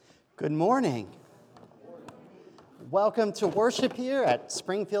Good morning. Welcome to worship here at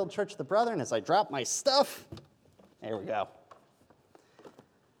Springfield Church of the Brethren. As I drop my stuff, there we go.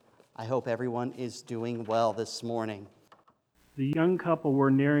 I hope everyone is doing well this morning. The young couple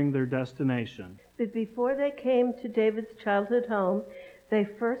were nearing their destination. But before they came to David's childhood home, they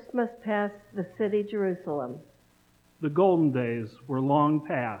first must pass the city Jerusalem. The golden days were long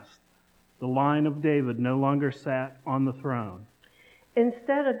past. The line of David no longer sat on the throne.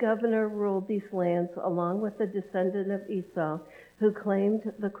 Instead, a governor ruled these lands along with a descendant of Esau who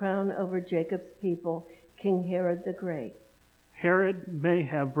claimed the crown over Jacob's people, King Herod the Great. Herod may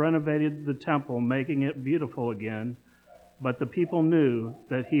have renovated the temple, making it beautiful again, but the people knew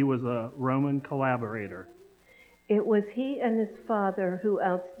that he was a Roman collaborator. It was he and his father who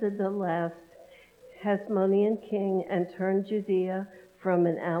ousted the last Hasmonean king and turned Judea from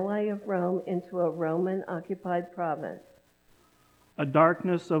an ally of Rome into a Roman-occupied province. A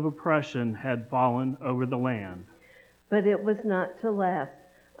darkness of oppression had fallen over the land. But it was not to last.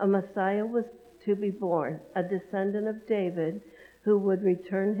 A Messiah was to be born, a descendant of David, who would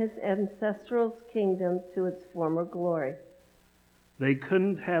return his ancestral kingdom to its former glory. They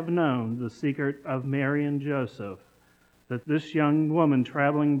couldn't have known the secret of Mary and Joseph, that this young woman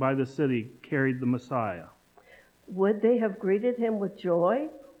traveling by the city carried the Messiah. Would they have greeted him with joy?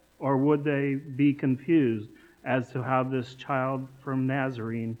 Or would they be confused as to how this child from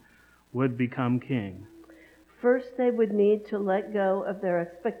Nazarene would become king? First, they would need to let go of their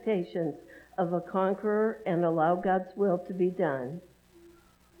expectations of a conqueror and allow God's will to be done.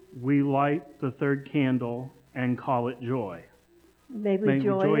 We light the third candle and call it joy. May we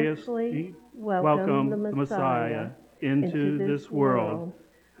joyously welcome the Messiah into this world,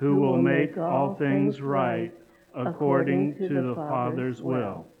 who will make all things right according to the Father's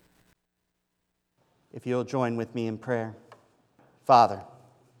will. If you'll join with me in prayer. Father,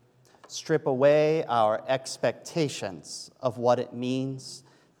 strip away our expectations of what it means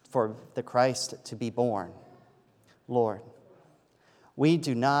for the Christ to be born. Lord, we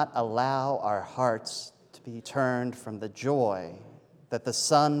do not allow our hearts to be turned from the joy that the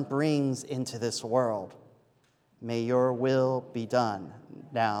Son brings into this world. May your will be done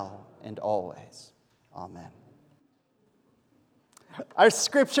now and always. Amen. Our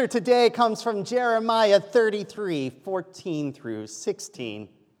scripture today comes from Jeremiah 33, 14 through 16.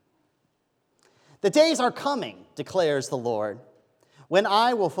 The days are coming, declares the Lord, when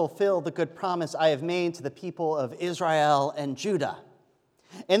I will fulfill the good promise I have made to the people of Israel and Judah.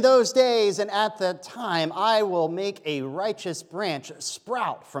 In those days and at that time, I will make a righteous branch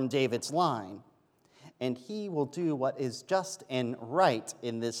sprout from David's line, and he will do what is just and right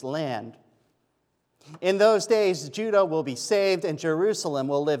in this land. In those days, Judah will be saved and Jerusalem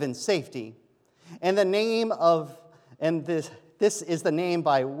will live in safety. And this is the name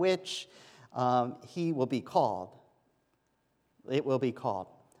by which he will be called. It will be called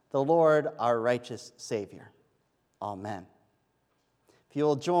the Lord our righteous Savior. Amen. If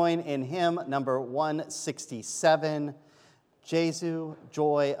you'll join in hymn number 167, Jesu,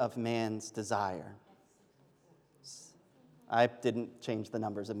 Joy of Man's Desire. I didn't change the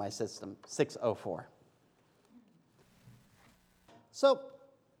numbers in my system. 604. So,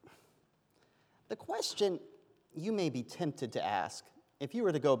 the question you may be tempted to ask, if you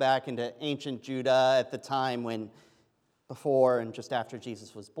were to go back into ancient Judah at the time when, before and just after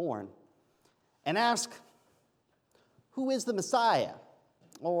Jesus was born, and ask, who is the Messiah?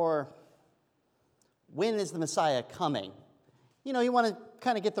 Or, when is the Messiah coming? You know, you want to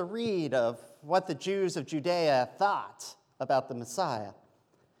kind of get the read of what the Jews of Judea thought about the Messiah.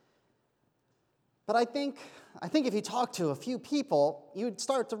 But I think if you talk to a few people, you'd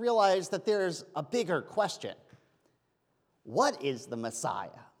start to realize that there's a bigger question. What is the Messiah?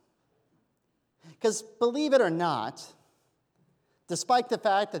 Because believe it or not, despite the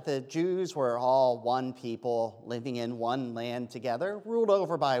fact that the Jews were all one people living in one land together, ruled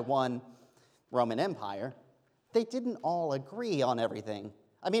over by one Roman Empire, they didn't all agree on everything.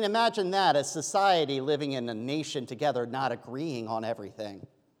 I mean, imagine that, a society living in a nation together not agreeing on everything,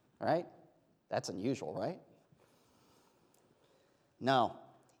 right? That's unusual, right? No.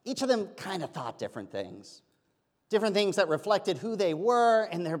 Each of them kind of thought different things that reflected who they were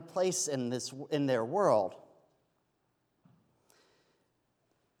and their place in their world.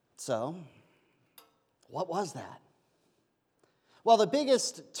 So, what was that? Well, the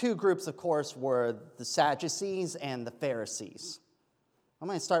biggest two groups, of course, were the Sadducees and the Pharisees. I'm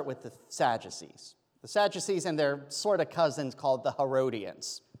going to start with the Sadducees. The Sadducees and their sort of cousins called the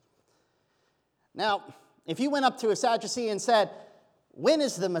Herodians. Now, if you went up to a Sadducee and said, when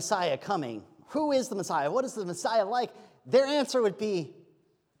is the Messiah coming? Who is the Messiah? What is the Messiah like? Their answer would be,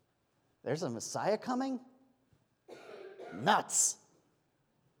 There's a Messiah coming? Nuts.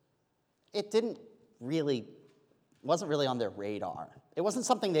 It wasn't really on their radar. It wasn't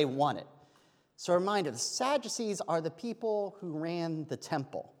something they wanted. So a reminder, the Sadducees are the people who ran the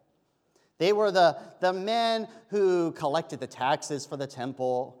temple. They were the men who collected the taxes for the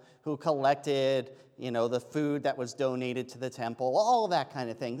temple, who collected, the food that was donated to the temple, all that kind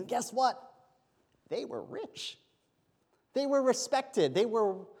of thing. And guess what? They were rich. They were respected. They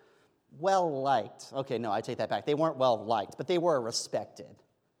were well-liked. Okay, no, I take that back. They weren't well-liked, but they were respected.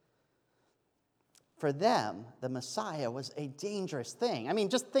 For them, the Messiah was a dangerous thing. I mean,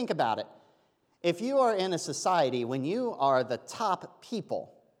 just think about it. If you are in a society when you are the top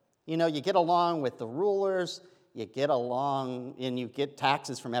people, you get along with the rulers, you get along and you get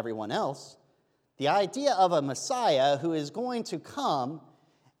taxes from everyone else, the idea of a Messiah who is going to come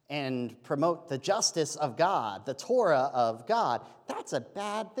and promote the justice of God, the Torah of God, that's a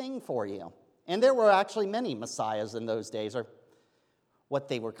bad thing for you. And there were actually many messiahs in those days, or what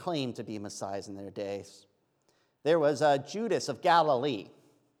they were claimed to be messiahs in their days. There was Judas of Galilee.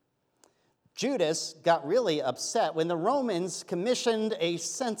 Judas got really upset when the Romans commissioned a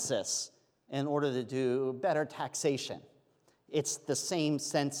census in order to do better taxation. It's the same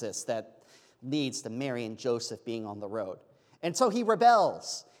census that leads to Mary and Joseph being on the road. And so he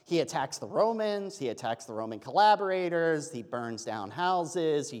rebels. He attacks the Romans, he attacks the Roman collaborators, he burns down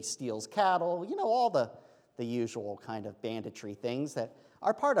houses, he steals cattle, all the usual kind of banditry things that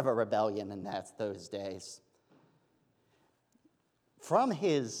are part of a rebellion in those days. From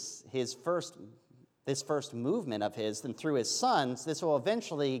this first movement of his, and through his sons, this will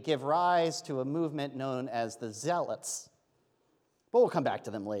eventually give rise to a movement known as the Zealots. But we'll come back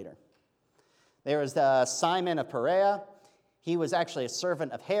to them later. There was Simon of Perea. He was actually a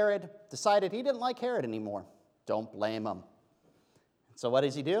servant of Herod, decided he didn't like Herod anymore. Don't blame him. So what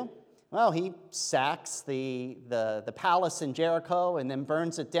does he do? Well, he sacks the palace in Jericho and then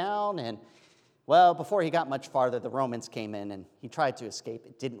burns it down. And, well, before he got much farther, the Romans came in and he tried to escape.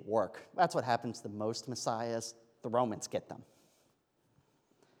 It didn't work. That's what happens to most messiahs. The Romans get them.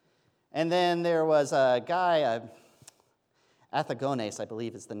 And then there was a guy, Antigonus, I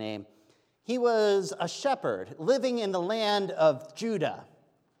believe is the name. He was a shepherd living in the land of Judah.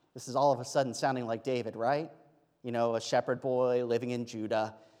 This is all of a sudden sounding like David, right? A shepherd boy living in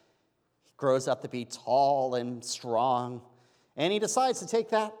Judah. He grows up to be tall and strong. And he decides to take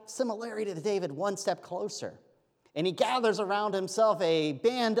that similarity to David one step closer. And he gathers around himself a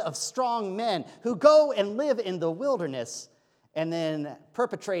band of strong men who go and live in the wilderness and then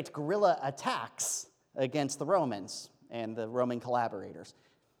perpetrate guerrilla attacks against the Romans and the Roman collaborators.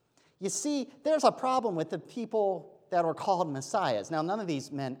 You see, there's a problem with the people that were called messiahs. Now, none of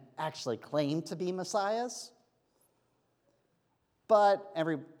these men actually claimed to be messiahs, but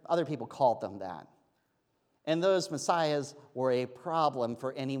other people called them that. And those messiahs were a problem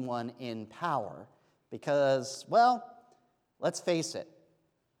for anyone in power because, well, let's face it.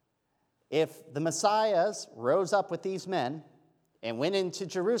 If the messiahs rose up with these men and went into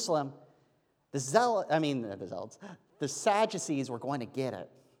Jerusalem, the Sadducees were going to get it.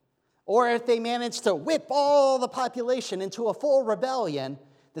 Or if they managed to whip all the population into a full rebellion,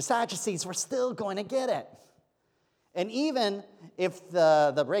 the Sadducees were still going to get it. And even if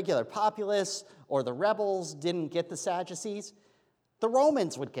the regular populace or the rebels didn't get the Sadducees, the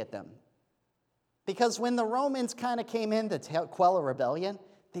Romans would get them. Because when the Romans kind of came in to quell a rebellion,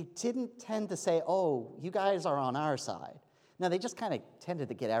 they didn't tend to say, oh, you guys are on our side. No, they just kind of tended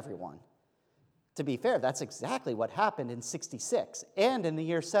to get everyone. To be fair, that's exactly what happened in 66 and in the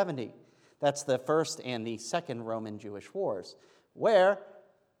year 70. That's the first and the second Roman-Jewish wars, where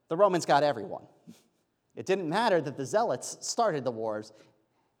the Romans got everyone. It didn't matter that the Zealots started the wars.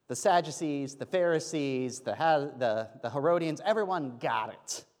 The Sadducees, the Pharisees, the Herodians, everyone got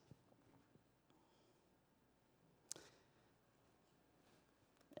it.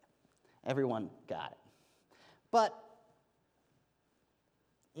 Everyone got it. But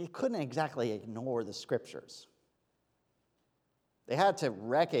you couldn't exactly ignore the scriptures. They had to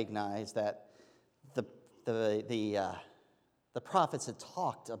recognize that the prophets had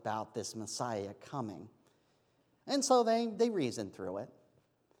talked about this Messiah coming. And so they reasoned through it.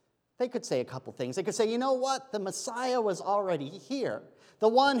 They could say a couple things. They could say, you know what? The Messiah was already here. The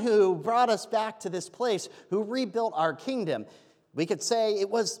one who brought us back to this place, who rebuilt our kingdom. We could say it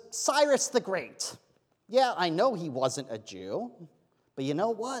was Cyrus the Great. Yeah, I know he wasn't a Jew. But you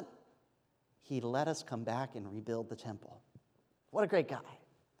know what? He let us come back and rebuild the temple. What a great guy.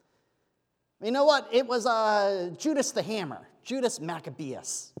 You know what? It was Judas the Hammer, Judas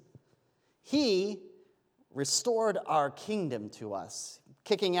Maccabeus. He restored our kingdom to us,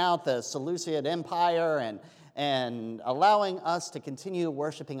 kicking out the Seleucid Empire and allowing us to continue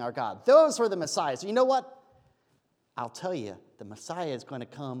worshiping our God. Those were the Messiahs. You know what? I'll tell you, the Messiah is going to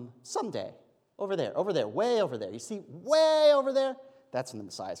come someday. Over there, way over there. You see, way over there? That's when the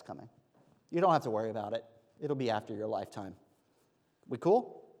Messiah is coming. You don't have to worry about it. It'll be after your lifetime. We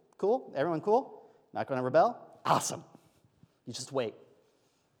cool? Cool? Everyone cool? Not going to rebel? Awesome. You just wait.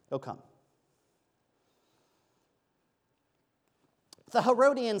 He'll come. The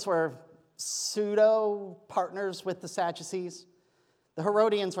Herodians were pseudo-partners with the Sadducees. The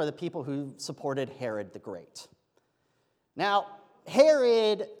Herodians were the people who supported Herod the Great. Now,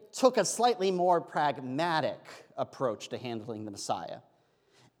 Herod took a slightly more pragmatic approach to handling the Messiah.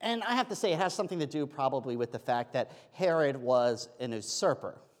 And I have to say, it has something to do probably with the fact that Herod was an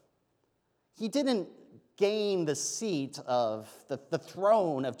usurper. He didn't gain the seat of the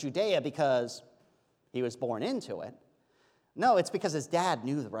throne of Judea because he was born into it. No, it's because his dad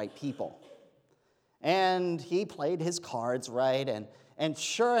knew the right people. And he played his cards right, and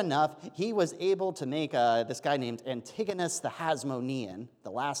sure enough, he was able to make this guy named Antigonus the Hasmonean, the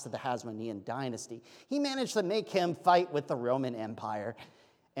last of the Hasmonean dynasty. He managed to make him fight with the Roman Empire.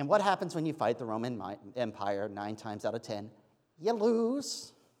 And what happens when you fight the Roman Empire 9 times out of 10? You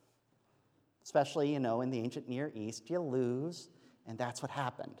lose. Especially, in the ancient Near East, you lose. And that's what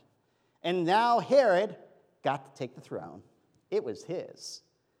happened. And now Herod got to take the throne. It was his.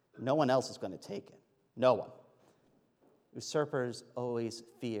 No one else is going to take it. No one. Usurpers always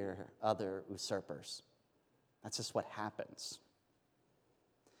fear other usurpers. That's just what happens.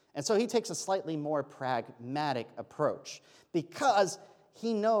 And so he takes a slightly more pragmatic approach because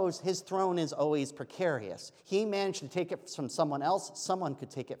he knows his throne is always precarious. He managed to take it from someone else. Someone could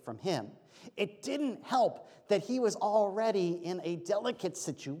take it from him. It didn't help that he was already in a delicate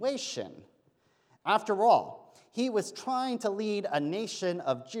situation. After all, he was trying to lead a nation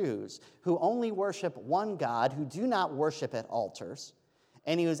of Jews who only worship one God, who do not worship at altars.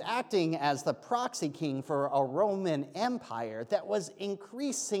 And he was acting as the proxy king for a Roman Empire that was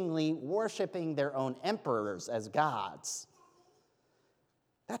increasingly worshiping their own emperors as gods.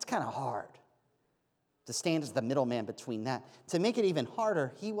 That's kind of hard, to stand as the middleman between that. To make it even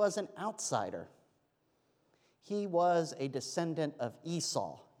harder, he was an outsider. He was a descendant of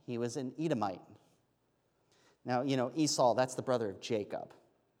Esau. He was an Edomite. Now, Esau, that's the brother of Jacob.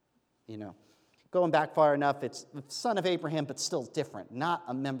 Going back far enough, it's the son of Abraham, but still different, not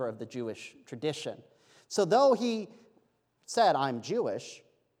a member of the Jewish tradition. So though he said, I'm Jewish,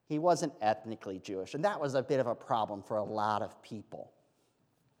 he wasn't ethnically Jewish, and that was a bit of a problem for a lot of people.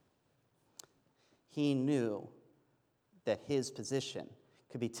 He knew that his position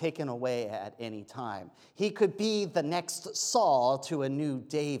could be taken away at any time. He could be the next Saul to a new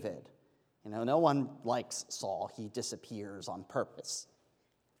David. No one likes Saul. He disappears on purpose.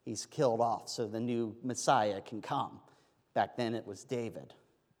 He's killed off so the new Messiah can come. Back then it was David.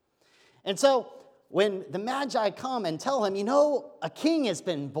 And so when the Magi come and tell him, a king has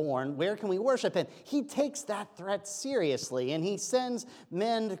been born, where can we worship him? He takes that threat seriously, and he sends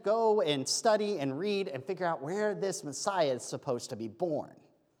men to go and study and read and figure out where this Messiah is supposed to be born.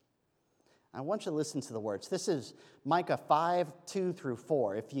 I want you to listen to the words. This is Micah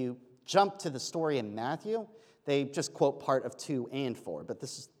 5:2-4. If you jump to the story in Matthew, they just quote part of 2 and 4, but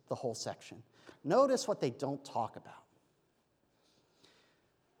this is the whole section. Notice what they don't talk about.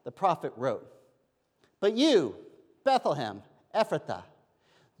 The prophet wrote, "But you, Bethlehem, Ephrathah,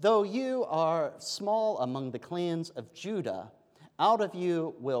 though you are small among the clans of Judah, out of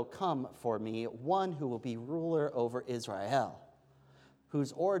you will come for me one who will be ruler over Israel,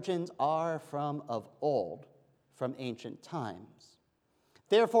 whose origins are from of old, from ancient times.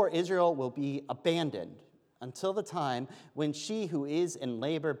 Therefore Israel will be abandoned until the time when she who is in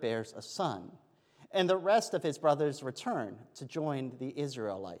labor bears a son, and the rest of his brothers return to join the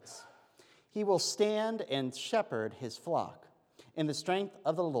Israelites. He will stand and shepherd his flock in the strength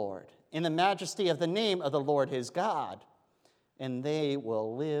of the Lord, in the majesty of the name of the Lord his God, and they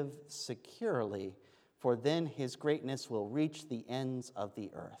will live securely, for then his greatness will reach the ends of the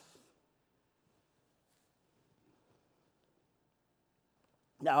earth."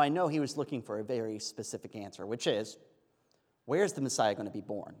 Now, I know he was looking for a very specific answer, which is, where's the Messiah going to be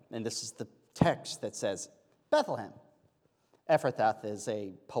born? And this is the text that says, Bethlehem. Ephrathah is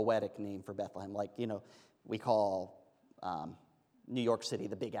a poetic name for Bethlehem, like, we call New York City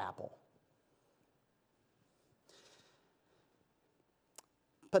the Big Apple.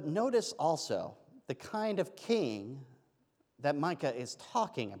 But notice also the kind of king that Micah is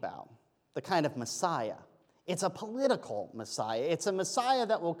talking about, the kind of Messiah. It's a political Messiah. It's a Messiah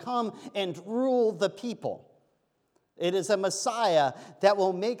that will come and rule the people. It is a Messiah that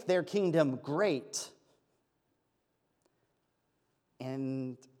will make their kingdom great.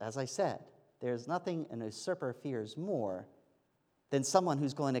 And as I said, there's nothing an usurper fears more than someone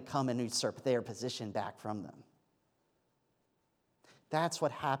who's going to come and usurp their position back from them. That's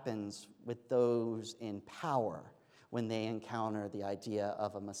what happens with those in power when they encounter the idea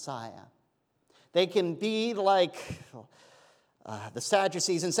of a Messiah. They can be like the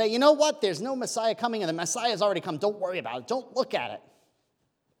Sadducees and say, you know what, there's no Messiah coming and the Messiah's already come. Don't worry about it. Don't look at it.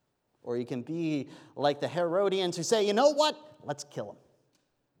 Or you can be like the Herodians who say, you know what, let's kill him.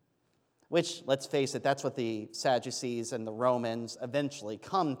 Which, let's face it, that's what the Sadducees and the Romans eventually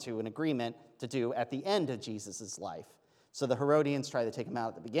come to an agreement to do at the end of Jesus' life. So the Herodians try to take him out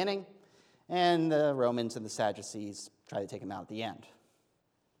at the beginning, and the Romans and the Sadducees try to take him out at the end.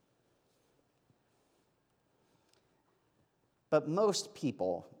 But most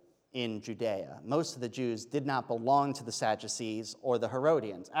people in Judea, most of the Jews, did not belong to the Sadducees or the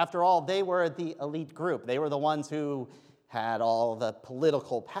Herodians. After all, they were the elite group. They were the ones who had all the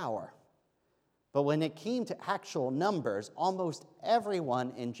political power. But when it came to actual numbers, almost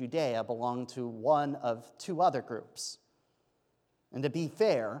everyone in Judea belonged to one of two other groups. And to be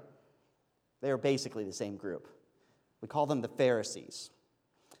fair, they were basically the same group. We call them the Pharisees.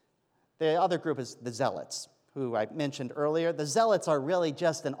 The other group is the Zealots, who I mentioned earlier. The Zealots are really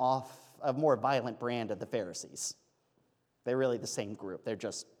just a more violent brand of the Pharisees. They're really the same group.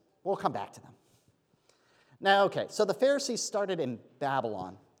 We'll come back to them. Now, okay, so the Pharisees started in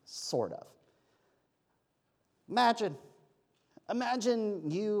Babylon, sort of. Imagine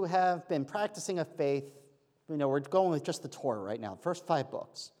you have been practicing a faith. We're going with just the Torah right now, the first 5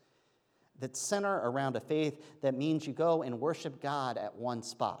 books, that center around a faith that means you go and worship God at one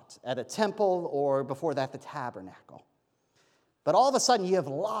spot, at a temple or before that, the tabernacle. But all of a sudden, you have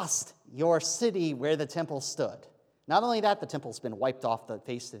lost your city where the temple stood. Not only that, the temple's been wiped off the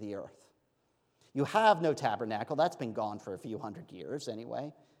face of the earth. You have no tabernacle. That's been gone for a few hundred years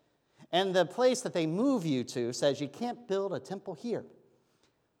anyway. And the place that they move you to says you can't build a temple here.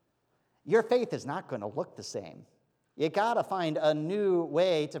 Your faith is not going to look the same. You got to find a new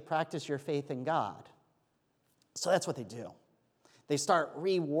way to practice your faith in God. So that's what they do. They start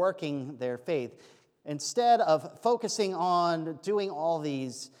reworking their faith. Instead of focusing on doing all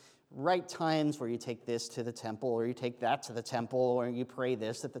these right times where you take this to the temple, or you take that to the temple, or you pray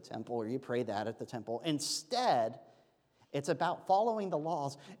this at the temple, or you pray that at the temple. Instead, it's about following the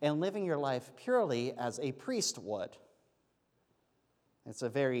laws and living your life purely as a priest would. It's a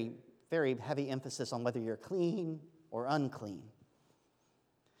very, very heavy emphasis on whether you're clean or unclean.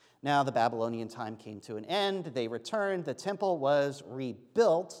 Now the Babylonian time came to an end. They returned. The temple was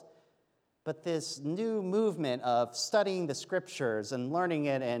rebuilt. But this new movement of studying the scriptures and learning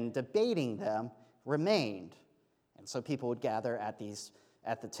it and debating them remained. And so people would gather at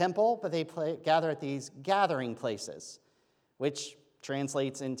the temple, but they gather at these gathering places, which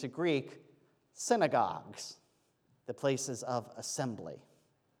translates into Greek, synagogues, the places of assembly.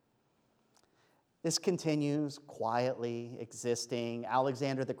 This continues quietly existing.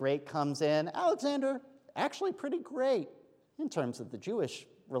 Alexander the Great comes in. Alexander, actually pretty great in terms of the Jewish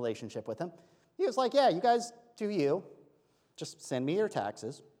relationship with him. He was like, yeah, you guys do you. Just send me your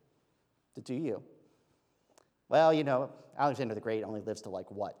taxes to do you. Well, Alexander the Great only lives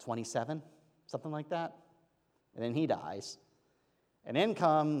to 27? Something like that. And then he dies. And in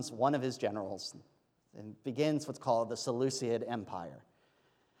comes one of his generals and begins what's called the Seleucid Empire.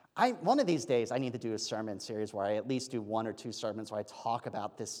 One of these days, I need to do a sermon series where I at least do 1 or 2 sermons where I talk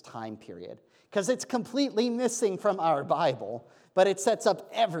about this time period. Because it's completely missing from our Bible, but it sets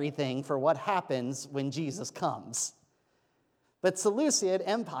up everything for what happens when Jesus comes. But Seleucid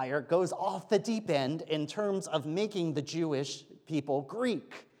Empire goes off the deep end in terms of making the Jewish people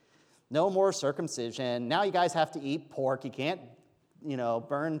Greek. No more circumcision. Now you guys have to eat pork. You can't,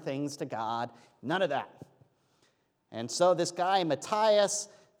 burn things to God. None of that. And so this guy, Matthias,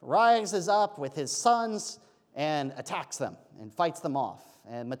 rises up with his sons and attacks them and fights them off.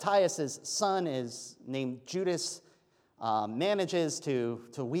 And Matthias' son is named Judas, manages to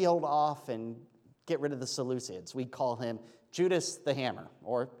wield off and get rid of the Seleucids. We call him Judas the Hammer,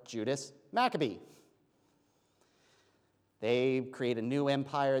 or Judas Maccabee. They create a new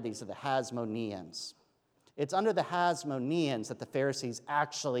empire. These are the Hasmoneans. It's under the Hasmoneans that the Pharisees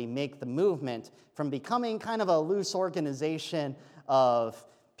actually make the movement from becoming kind of a loose organization of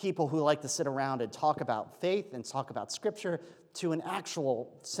people who like to sit around and talk about faith and talk about Scripture to an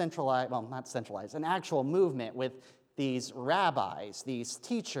actual an actual movement with these rabbis, these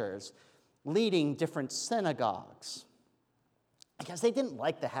teachers, leading different synagogues. Because they didn't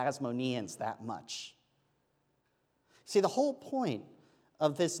like the Hasmoneans that much. See, the whole point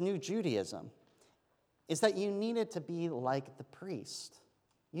of this new Judaism is that you needed to be like the priest.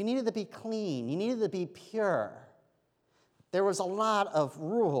 You needed to be clean. You needed to be pure. There was a lot of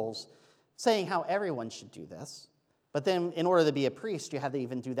rules saying how everyone should do this. But then in order to be a priest, you had to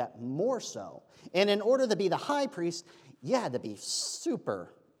even do that more so. And in order to be the high priest, you had to be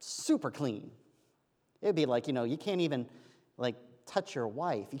super, super clean. It would be like, you can't even touch your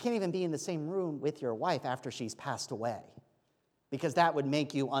wife. You can't even be in the same room with your wife after she's passed away, because that would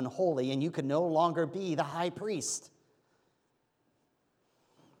make you unholy and you could no longer be the high priest.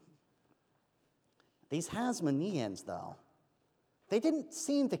 These Hasmoneans, though, they didn't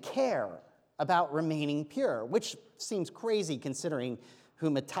seem to care about remaining pure, which seems crazy considering who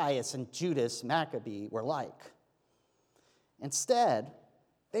Matthias and Judas Maccabee were like. Instead,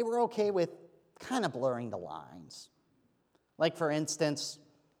 they were okay with kind of blurring the lines. Like, for instance,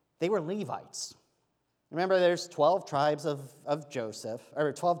 they were Levites. Remember, there's 12 tribes of Joseph,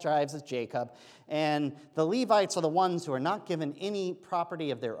 or 12 tribes of Jacob, and the Levites are the ones who are not given any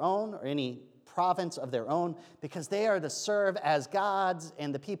property of their own or any province of their own, because they are to serve as God's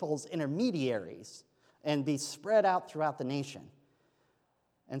and the people's intermediaries and be spread out throughout the nation.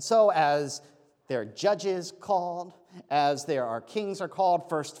 And so as their judges called, as there are kings are called,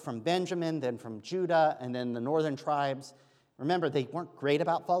 first from Benjamin, then from Judah, and then the northern tribes, remember, they weren't great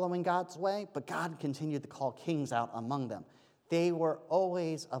about following God's way, but God continued to call kings out among them. They were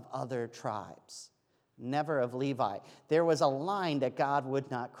always of other tribes, never of Levi. There was a line that God would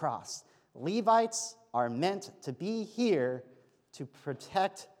not cross. Levites are meant to be here to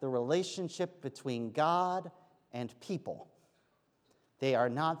protect the relationship between God and people. They are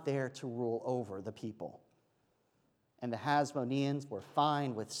not there to rule over the people. And the Hasmoneans were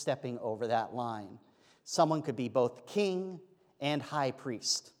fine with stepping over that line. Someone could be both king and high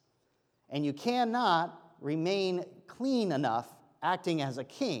priest. And you cannot remain clean enough acting as a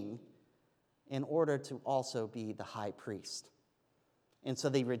king in order to also be the high priest. And so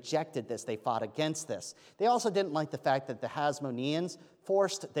they rejected this. They fought against this. They also didn't like the fact that the Hasmoneans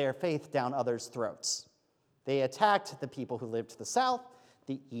forced their faith down others' throats. They attacked the people who lived to the south,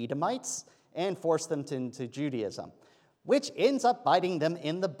 the Edomites, and forced them into Judaism, which ends up biting them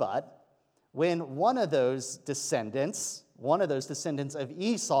in the butt when one of those descendants of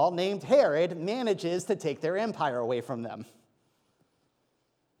Esau, named Herod, manages to take their empire away from them.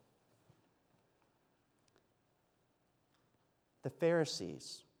 The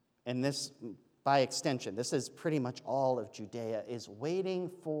Pharisees, and this, by extension, this is pretty much all of Judea, is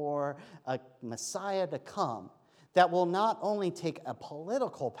waiting for a Messiah to come that will not only take a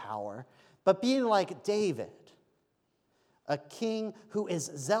political power, but be like David, a king who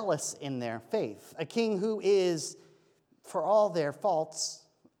is zealous in their faith, a king who is, for all their faults,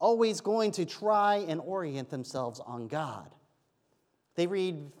 always going to try and orient themselves on God. They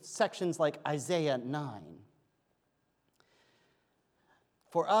read sections like Isaiah 9.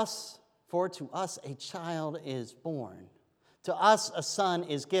 For to us a child is born. To us a son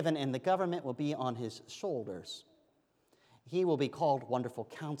is given, and the government will be on his shoulders. He will be called Wonderful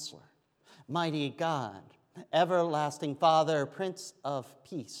Counselor, Mighty God, Everlasting Father, Prince of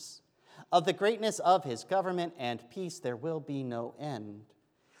Peace. Of the greatness of his government and peace there will be no end.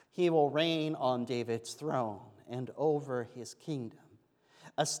 He will reign on David's throne and over his kingdom,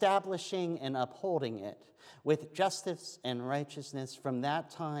 establishing and upholding it with justice and righteousness from that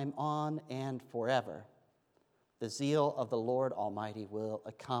time on and forever. The zeal of the Lord Almighty will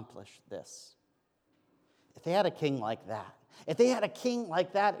accomplish this. If they had a king like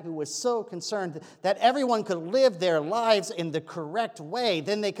that, who was so concerned that everyone could live their lives in the correct way,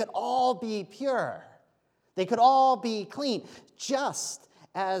 then they could all be pure. They could all be clean, just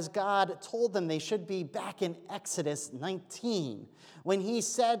as God told them they should be back in Exodus 19, when he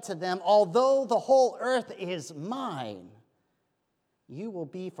said to them, although the whole earth is mine, you will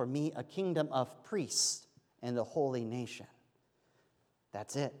be for me a kingdom of priests and a holy nation.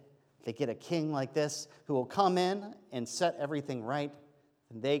 That's it. They get a king like this who will come in and set everything right,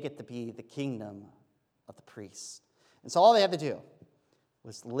 and they get to be the kingdom of the priests. And so all they had to do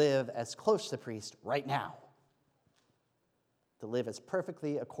was live as close to the priest right now, to live as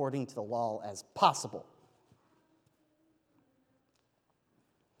perfectly according to the law as possible.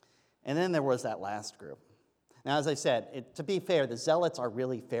 And then there was that last group. Now, as I said, to be fair, the Zealots are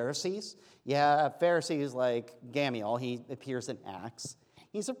really Pharisees. Yeah, Pharisees like Gamaliel, he appears in Acts.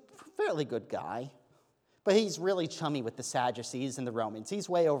 He's a fairly good guy, but he's really chummy with the Sadducees and the Romans. He's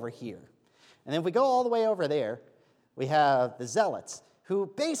way over here. And then if we go all the way over there, we have the Zealots,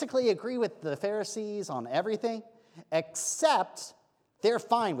 who basically agree with the Pharisees on everything, except they're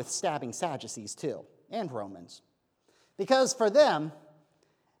fine with stabbing Sadducees too, and Romans. Because for them,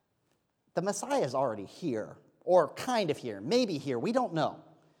 the Messiah is already here, or kind of here, maybe here, we don't know.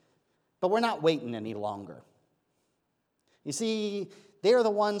 But we're not waiting any longer. You see, they're the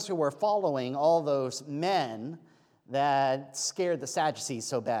ones who were following all those men that scared the Sadducees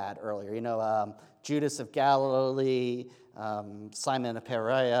so bad earlier. Judas of Galilee, Simon of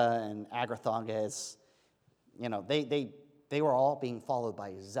Perea, and Agathonges. They were all being followed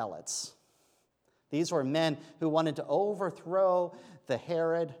by zealots. These were men who wanted to overthrow the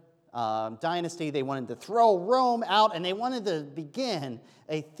Herod dynasty. They wanted to throw Rome out, and they wanted to begin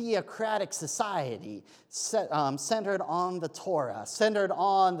a theocratic society centered on the Torah, centered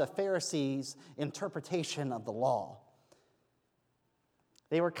on the Pharisees' interpretation of the law.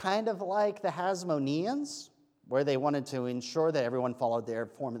 They were kind of like the Hasmoneans, where they wanted to ensure that everyone followed their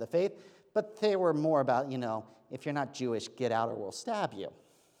form of the faith, but they were more about, if you're not Jewish, get out or we'll stab you.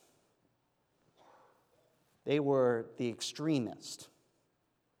 They were the extremists.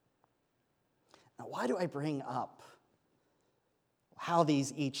 Now, why do I bring up how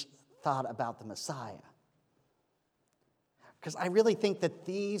these each thought about the Messiah? Because I really think that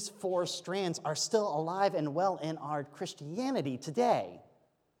these four strands are still alive and well in our Christianity today.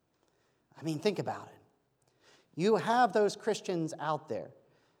 Think about it. You have those Christians out there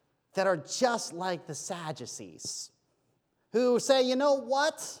that are just like the Sadducees, who say, you know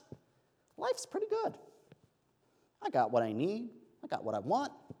what? Life's pretty good. I got what I need. I got what I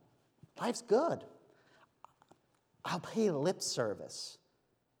want. Life's good. I'll pay lip service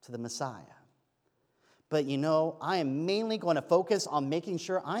to the Messiah. But I am mainly going to focus on making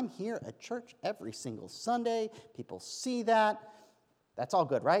sure I'm here at church every single Sunday. People see that. That's all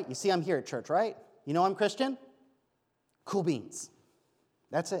good, right? You see I'm here at church, right? I'm Christian? Cool beans.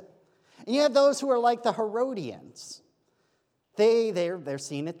 That's it. And you have those who are like the Herodians. They're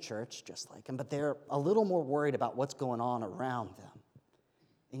seen at church just like him, but they're a little more worried about what's going on around them.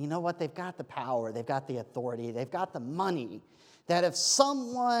 And you know what? They've got the power, they've got the authority, they've got the money, that if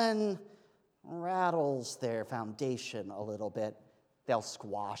someone rattles their foundation a little bit, they'll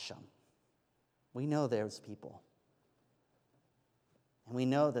squash them. We know those people. And we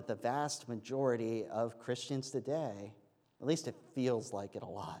know that the vast majority of Christians today, at least it feels like it a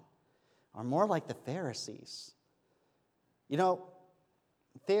lot, are more like the Pharisees.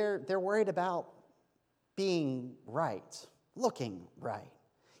 They're worried about being right, looking right.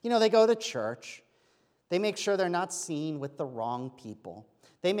 They go to church. They make sure they're not seen with the wrong people.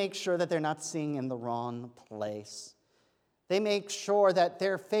 They make sure that they're not singing in the wrong place. They make sure that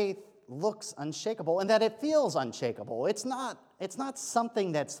their faith looks unshakable and that it feels unshakable. It's not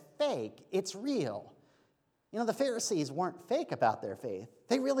something that's fake. It's real. The Pharisees weren't fake about their faith.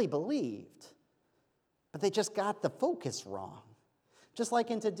 They really believed. But they just got the focus wrong. Just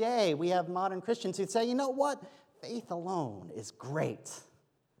like in today, we have modern Christians who say, you know what? Faith alone is great.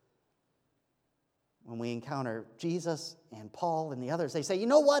 When we encounter Jesus and Paul and the others, they say, you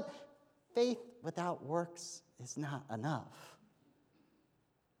know what? Faith without works is not enough.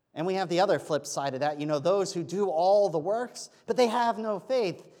 And we have the other flip side of that, those who do all the works, but they have no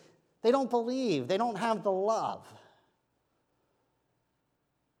faith. They don't believe. They don't have the love.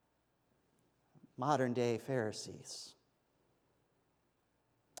 Modern day Pharisees.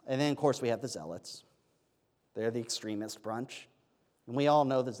 And then, of course, we have the zealots. They're the extremist bunch. And we all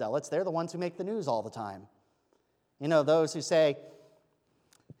know the zealots. They're the ones who make the news all the time. Those who say,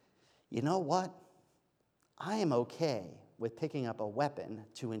 you know what? I am okay with picking up a weapon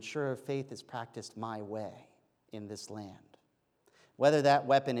to ensure faith is practiced my way in this land. Whether that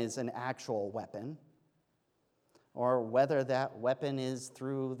weapon is an actual weapon, or whether that weapon is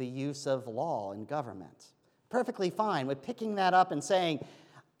through the use of law and government. Perfectly fine with picking that up and saying,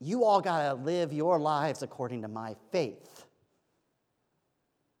 you all got to live your lives according to my faith.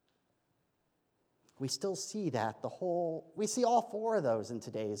 We still see that we see all four of those in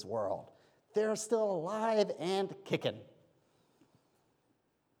today's world. They're still alive and kicking.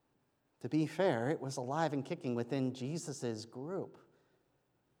 To be fair, it was alive and kicking within Jesus' group.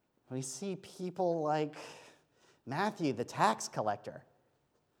 We see people like Matthew, the tax collector.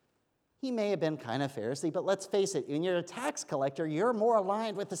 He may have been kind of Pharisee, but let's face it, when you're a tax collector, you're more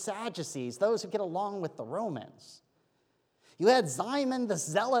aligned with the Sadducees, those who get along with the Romans. You had Simon the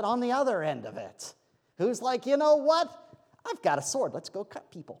Zealot on the other end of it, who's like, you know what? I've got a sword. Let's go cut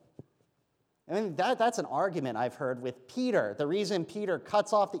people. That's an argument I've heard with Peter. The reason Peter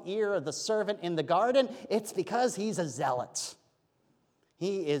cuts off the ear of the servant in the garden, it's because he's a zealot.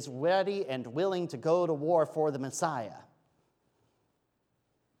 He is ready and willing to go to war for the Messiah.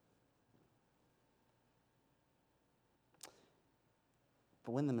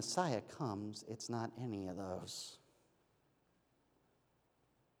 But when the Messiah comes, it's not any of those.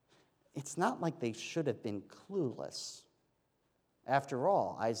 it's not like they should have been clueless. After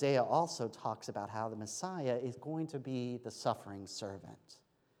all, Isaiah also talks about how the Messiah is going to be the suffering servant,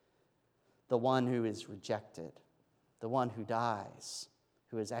 the one who is rejected, the one who dies,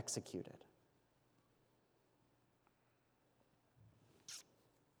 who is executed.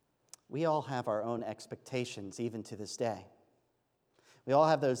 We all have our own expectations, even to this day. We all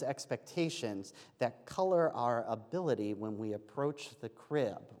have those expectations that color our ability when we approach the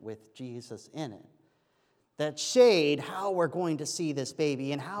crib with Jesus in it, that shade how we're going to see this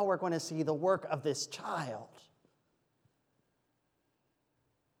baby and how we're going to see the work of this child.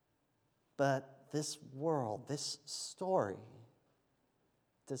 But this world, this story,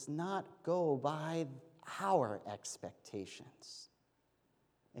 does not go by our expectations.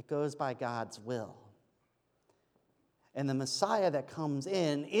 It goes by God's will. And the Messiah that comes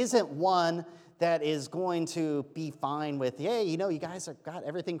in isn't one that is going to be fine with, hey, you guys have got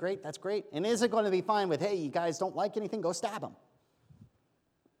everything great, that's great. And isn't going to be fine with, hey, you guys don't like anything, go stab them.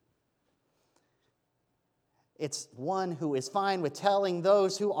 It's one who is fine with telling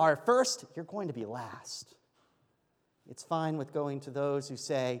those who are first, you're going to be last. It's fine with going to those who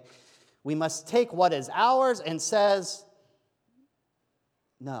say, we must take what is ours, and says,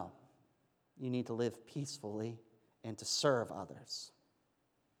 no, you need to live peacefully and to serve others.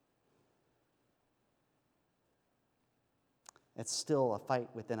 It's still a fight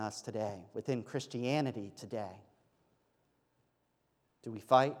within us today, within Christianity today. Do we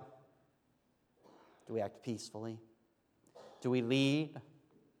fight? Do we act peacefully? Do we lead?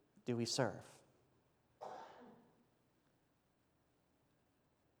 Do we serve?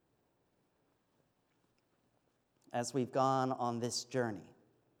 As we've gone on this journey,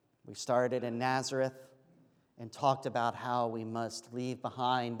 we started in Nazareth and talked about how we must leave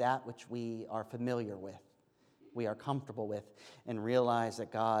behind that which we are familiar with, we are comfortable with, and realize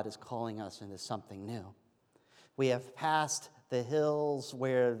that God is calling us into something new. We have passed the hills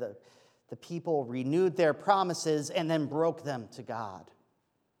where the people renewed their promises and then broke them to God.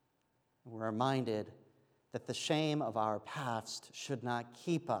 We're reminded that the shame of our past should not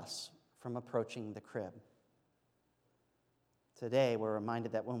keep us from approaching the crib. Today, we're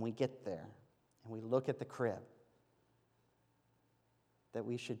reminded that when we get there and we look at the crib, that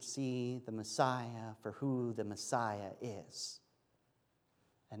we should see the Messiah for who the Messiah is,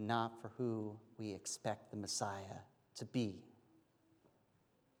 and not for who we expect the Messiah to be.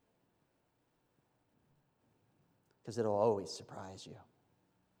 Because it'll always surprise you.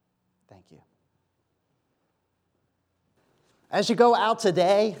 Thank you. As you go out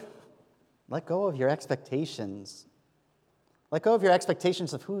today, let go of your expectations. Let go of your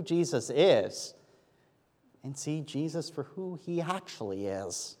expectations of who Jesus is and see Jesus for who he actually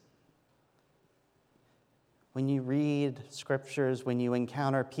is. When you read scriptures, when you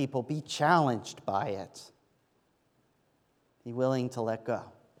encounter people, be challenged by it. Be willing to let go.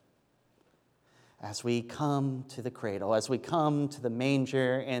 As we come to the cradle, as we come to the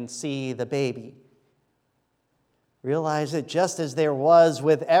manger and see the baby, realize that just as there was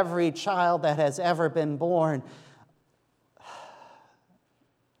with every child that has ever been born,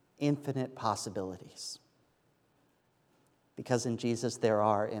 infinite possibilities. Because in Jesus there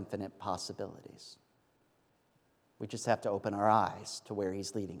are infinite possibilities. We just have to open our eyes to where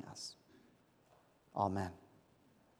he's leading us. Amen.